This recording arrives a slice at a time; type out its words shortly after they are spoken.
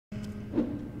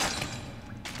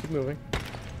moving.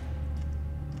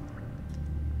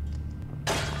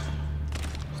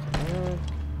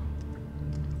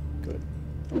 Good.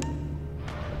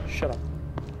 Shut up.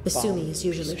 The Sumi Bomb. is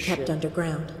usually Piece of kept shit.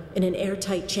 underground, in an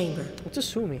airtight chamber. What's a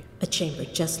Sumi? A chamber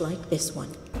just like this one.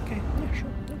 Okay, yeah, sure.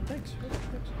 No, thanks.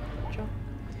 Ciao.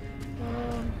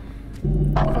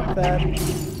 Fuck that.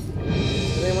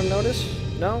 Did anyone notice?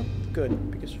 No?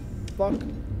 Good, because fuck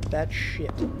that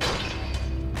shit.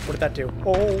 What did that do?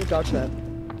 Oh, dodge that.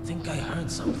 I think I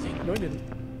heard something. No, I didn't.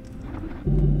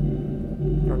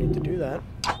 I don't need to do that.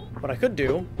 What I could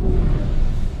do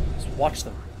is watch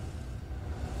them.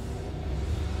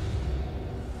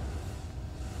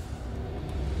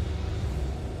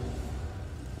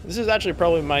 This is actually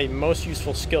probably my most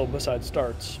useful skill besides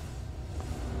darts.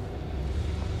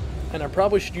 And I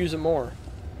probably should use it more.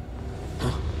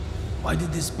 Why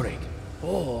did this break?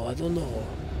 Oh, I don't know.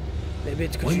 Maybe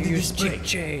it's because When you did use this cheap break?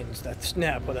 chains that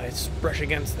snap when I brush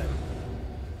against them.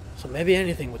 So maybe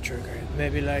anything would trigger it.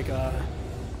 Maybe like,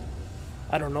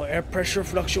 I don't know, air pressure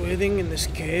fluctuating in this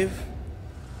cave?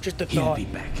 Just a He'll thought. be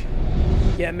back.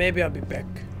 Yeah, maybe I'll be back.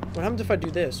 What happens if I do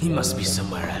this? He must be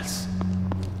somewhere else.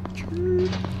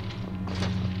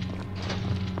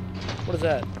 What is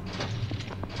that?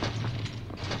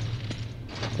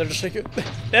 They're just like,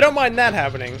 they don't mind that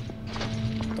happening.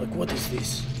 Like, what is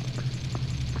this?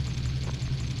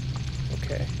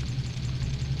 Okay.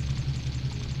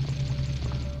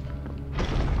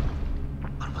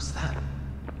 What was that?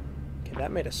 Okay,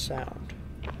 that made a sound.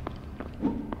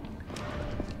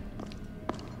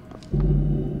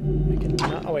 I can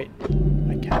not, oh wait,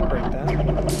 I can break that.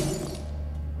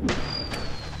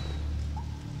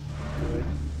 Good.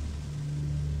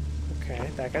 Okay,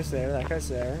 that guy's there, that guy's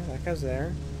there, that guy's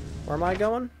there. Where am I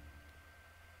going?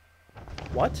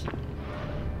 What?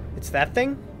 It's that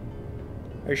thing?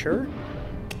 Are you sure?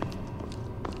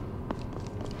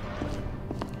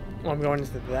 Oh, I'm going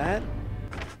into that?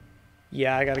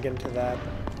 Yeah, I gotta get into that.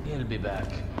 He'll be back.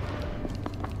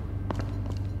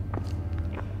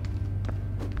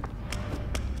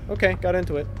 Okay, got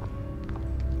into it.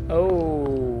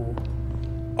 Oh.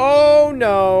 Oh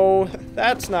no!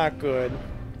 That's not good.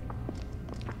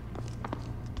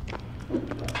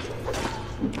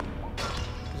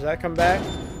 Does that come back?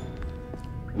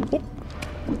 Whoop.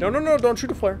 No, no, no, don't shoot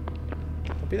a flare.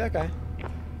 Don't be that guy.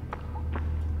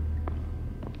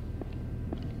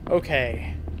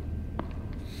 Okay.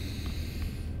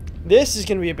 This is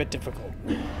going to be a bit difficult.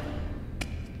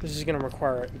 This is going to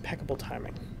require impeccable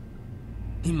timing.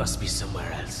 He must be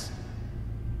somewhere else.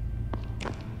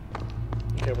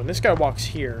 Okay, when this guy walks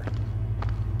here,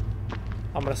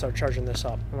 I'm going to start charging this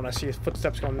up. And when I see his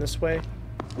footsteps going this way,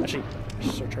 actually, I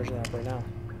should start charging that up right now.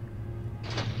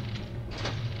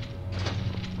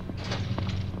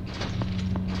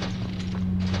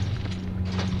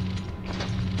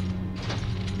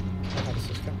 How does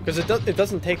this go? Because it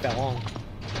doesn't take that long.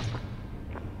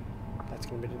 That's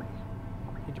going to be,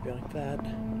 need to be like that.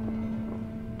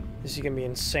 This is going to be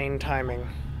insane timing.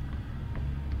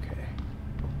 Okay.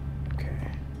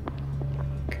 Okay.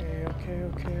 Okay, okay,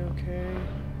 okay, okay.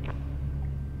 5,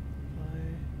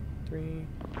 3,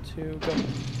 2, go.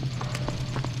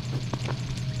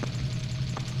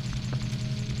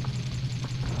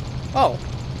 Oh.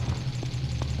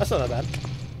 That's not that bad.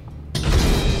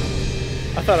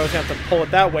 I thought I was going to have to pull it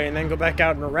that way and then go back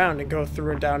out and around and go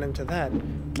through and down into that.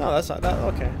 No, that's not that.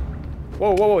 Okay.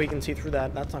 Whoa, whoa, whoa. You can see through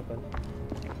that. That's not good.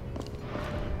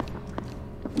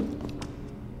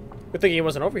 Good thing he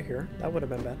wasn't over here. That would have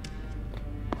been bad.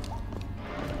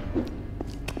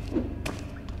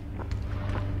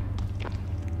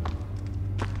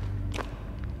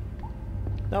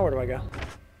 Now where do I go?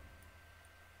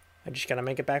 I just gotta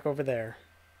make it back over there.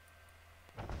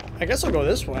 I guess I'll go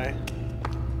this way.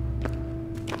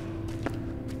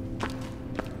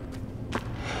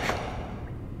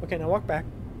 Okay, now walk back.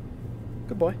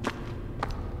 Good boy.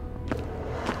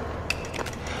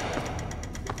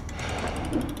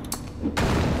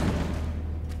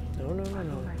 No, no, no,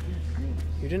 no.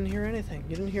 You didn't hear anything.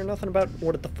 You didn't hear nothing about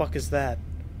what the fuck is that?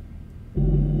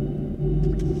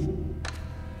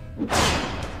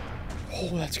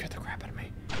 Oh, that scared the crap out of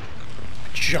me. I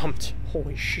jumped.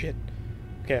 Holy shit.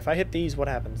 Okay, if I hit these, what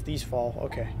happens? These fall.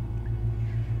 Okay.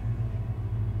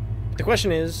 The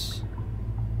question is...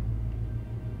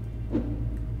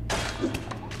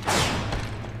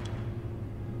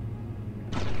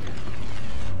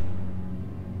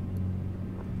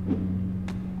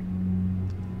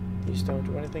 These don't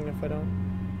do anything if I don't.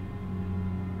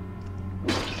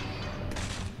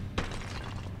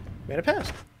 Made it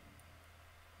past.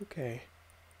 Okay.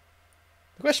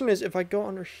 The question is, if I go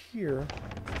under here,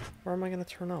 where am I going to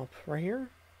turn up? Right here?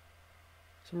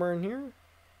 Somewhere in here?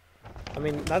 I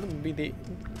mean, that would be the...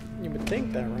 You would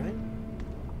think that, right?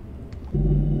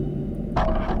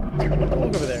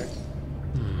 Look over there.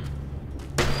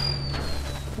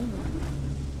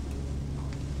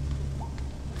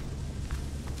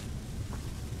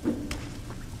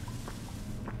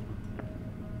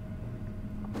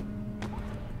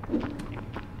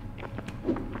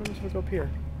 Let's look up here.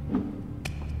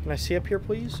 Can I see up here,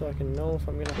 please, so I can know if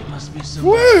I'm gonna... It must be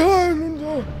somewhere. Wait,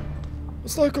 no.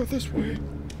 Let's not go this way.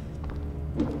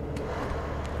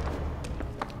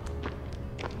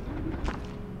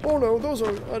 Oh no, those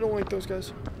are... I don't like those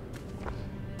guys.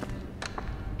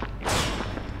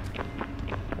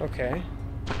 Okay.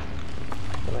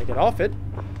 When I get off it,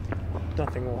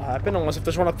 nothing will happen unless if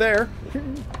there's one up there.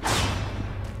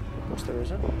 Of course there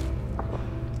isn't.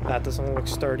 That doesn't look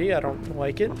sturdy. I don't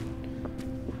like it.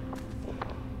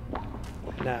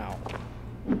 Now.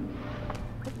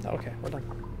 Okay, we're done.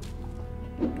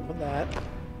 Done with that.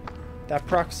 That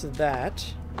procs to that.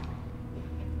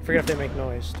 I forget if they make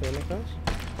noise. Do they make noise?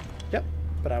 Yep.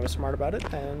 But I was smart about it,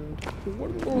 and...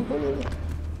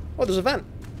 Oh, there's a vent.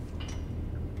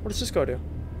 What does this go to?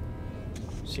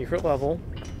 Secret level.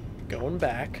 Going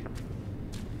back.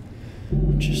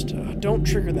 Just, don't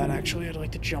trigger that, actually. I'd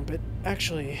like to jump it.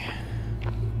 Actually,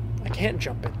 I can't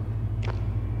jump it.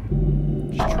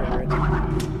 Just trigger it.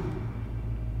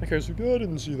 Okay, so I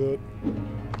didn't see that.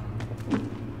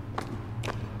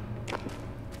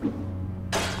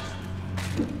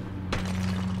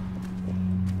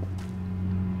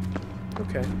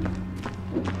 Okay.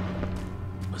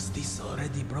 Was this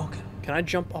already broken? Can I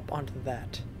jump up onto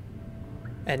that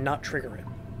and not trigger it?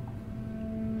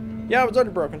 Yeah, it was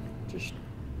already broken. Just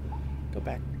go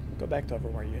back. Go back to over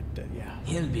where you did. Yeah.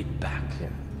 He'll be back. Yeah.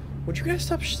 Would you guys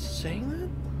stop saying that?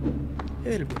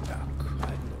 He'll be back.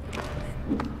 I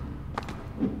know.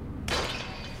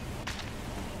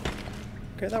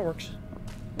 Okay, that works.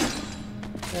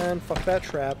 And fuck that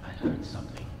trap. I heard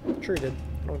something. Sure you did.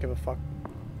 I don't give a fuck.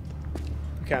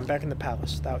 Okay, I'm back in the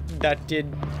palace. That did...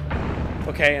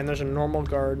 Okay, and there's a normal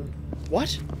guard.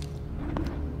 What?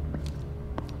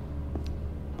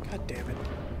 God damn it.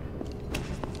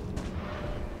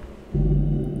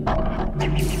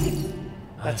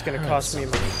 That's gonna cost me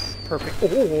money. Perfect.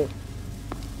 Oh!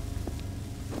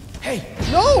 Hey!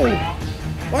 No!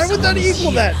 Why would that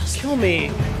equal that? Kill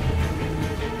me.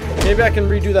 Maybe I can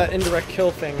redo that indirect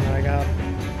kill thing that I got.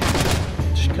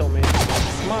 Just kill me.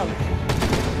 Come on.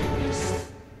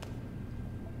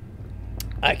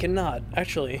 I cannot.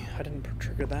 Actually, I didn't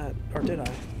trigger that. Or did I?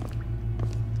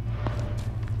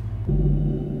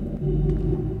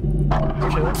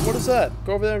 Actually, what is that?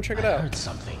 Go over there and check it I out. heard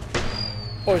something.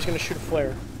 Oh, he's gonna shoot a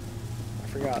flare. I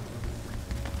forgot.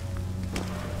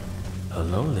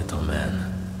 Hello, little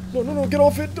man. No, get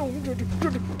off it! Don't.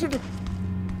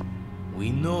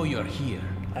 We know you're here.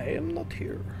 I am not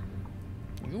here.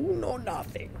 You know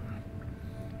nothing.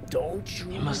 Don't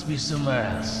you? You must be somewhere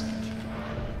else.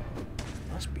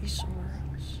 Must be somewhere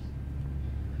else.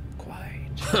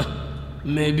 Quiet.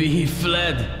 Maybe he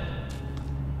fled.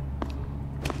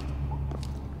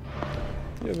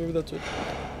 Yeah, maybe that's it.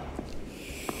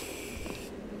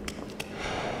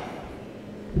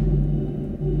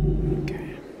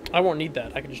 Okay. I won't need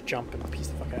that. I can just jump and piece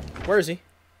the fuck out. Where is he?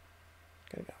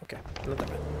 Okay. Not that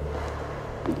bad.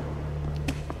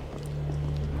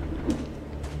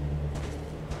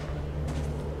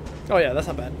 Oh yeah, that's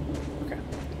not bad. Okay.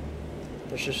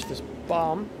 There's just this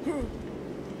bomb.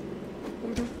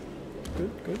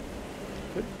 Good.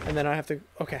 And then I have to...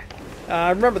 Okay.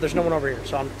 Remember, there's no one over here,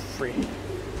 so I'm free.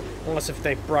 Unless if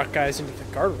they brought guys into the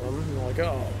guard room, and they're like,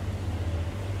 oh.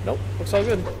 Nope, looks all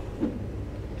good.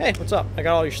 Hey, what's up? I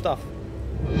got all your stuff.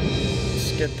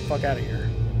 Let's get the fuck out of here.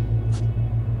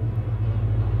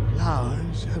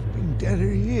 Flowers have been dead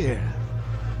a year.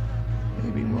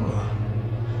 Maybe more.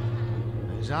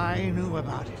 As I knew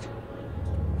about it,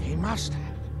 he must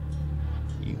have.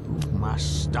 You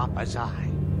must stop Azai.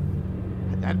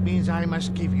 And that means I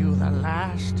must give you the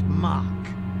last mark.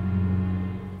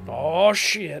 Oh,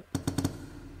 shit.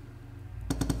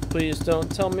 Please don't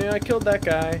tell me I killed that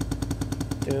guy.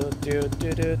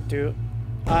 Do.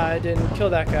 I didn't kill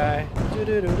that guy.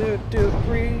 Do.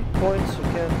 3 points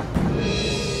again.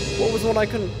 What was the one I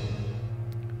couldn't...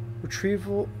 Retrieve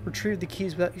the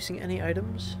keys without using any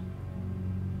items?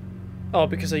 Oh,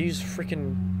 because I used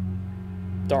freaking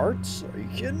darts? Are you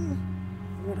kidding?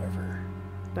 Whatever.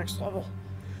 Next level.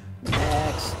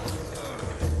 Next.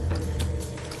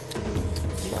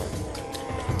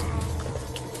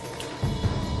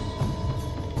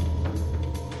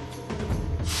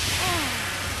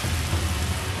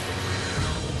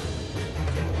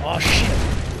 Oh shit.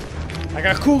 I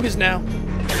got cougars now.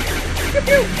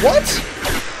 What?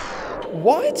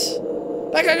 What?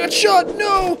 That guy got shot!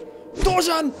 No! Doors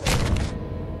on!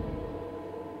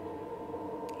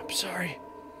 I'm sorry.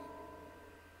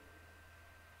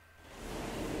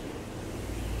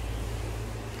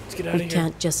 Let's get out of We here.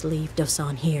 can't just leave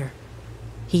Dosan here.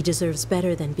 He deserves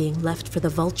better than being left for the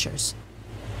vultures.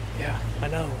 Yeah, I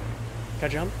know. Can I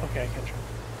jump? Okay, I can jump.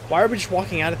 Why are we just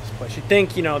walking out of this place? You'd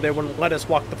think, you know, they wouldn't let us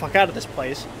walk the fuck out of this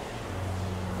place.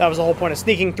 That was the whole point of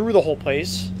sneaking through the whole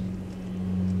place.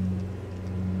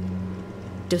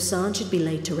 Dosan should be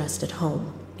laid to rest at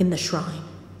home, in the shrine.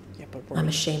 Yeah, but I'm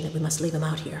ashamed that we must leave him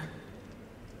out here.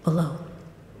 Alone.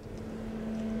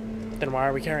 then why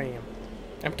are we carrying him?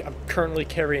 I'm currently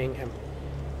carrying him.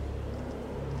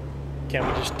 Can't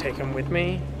we just take him with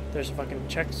me? There's a fucking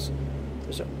checks.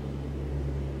 There's a...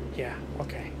 Yeah,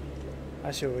 okay.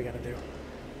 I see what we gotta do.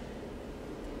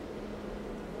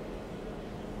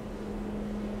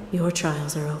 Your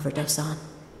trials are over, Dosan.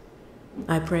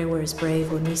 I pray we're as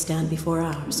brave when we stand before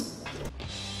ours.